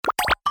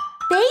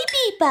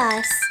baby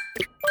bus.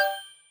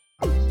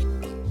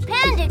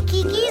 Panda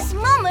Kiki's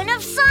moment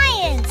of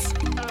science.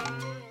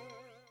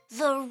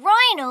 The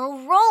rhino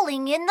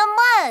rolling in the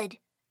mud.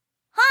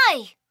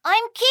 Hi,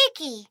 I'm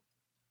Kiki.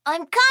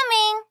 I'm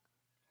coming.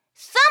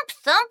 Thump,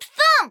 thump,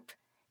 thump.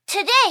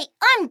 Today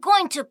I'm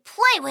going to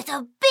play with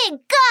a big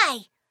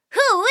guy.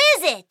 Who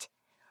is it?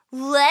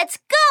 Let's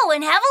go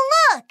and have a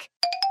look.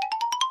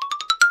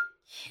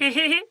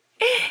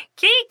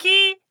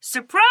 Kiki,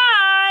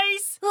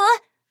 surprise!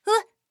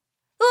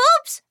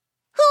 Oops!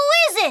 Who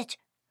is it?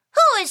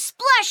 Who is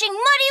splashing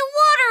muddy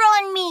water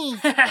on me?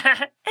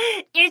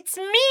 It's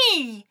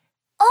me!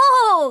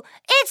 Oh,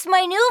 it's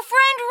my new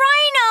friend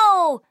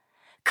Rhino!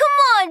 Come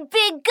on,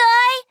 big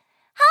guy!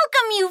 How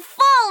come you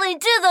fall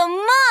into the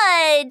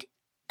mud?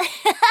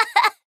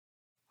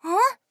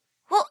 Huh?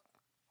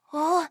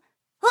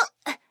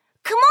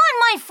 Come on,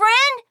 my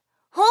friend!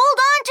 Hold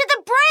on to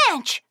the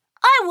branch!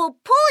 I will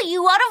pull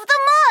you out of the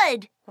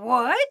mud!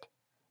 What?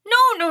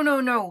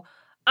 No.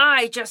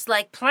 I just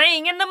like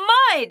playing in the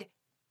mud.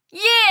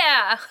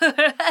 Yeah!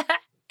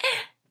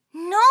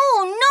 No!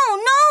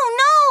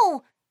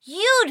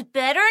 You'd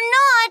better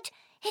not!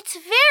 It's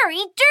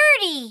very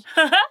dirty!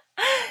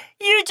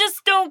 You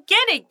just don't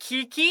get it,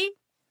 Kiki.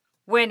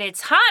 When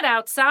it's hot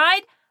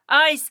outside,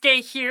 I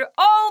stay here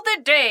all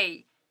the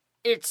day.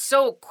 It's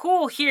so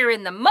cool here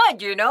in the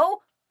mud, you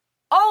know.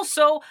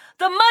 Also,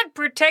 the mud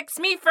protects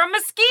me from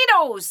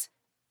mosquitoes.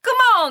 Come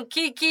on,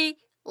 Kiki.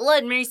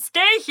 Let me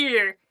stay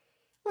here.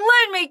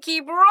 Let me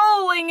keep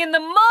rolling in the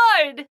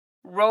mud.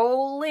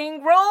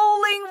 Rolling.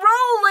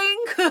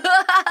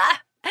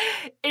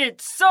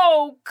 It's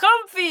so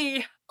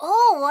comfy.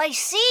 Oh, I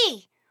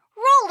see.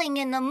 Rolling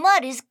in the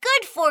mud is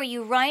good for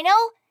you,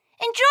 Rhino.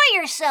 Enjoy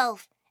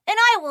yourself, and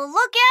I will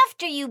look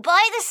after you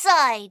by the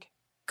side.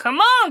 Come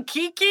on,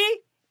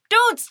 Kiki.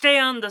 Don't stay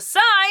on the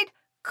side.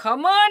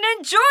 Come on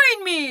and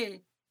join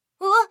me.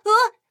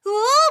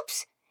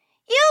 Oops!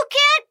 You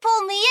can't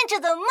pull me into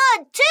the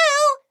mud,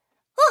 too.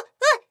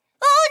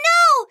 Oh,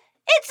 no!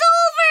 It's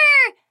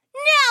over!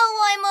 Now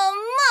I'm a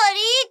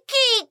muddy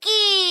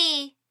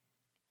Kiki.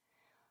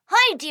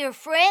 Hi, dear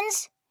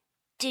friends.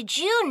 Did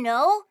you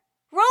know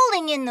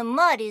rolling in the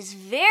mud is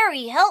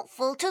very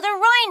helpful to the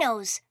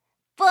rhinos?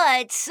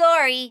 But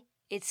sorry,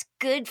 it's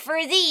good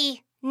for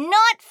thee,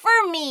 not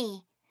for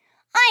me.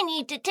 I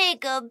need to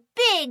take a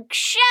big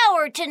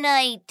shower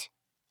tonight.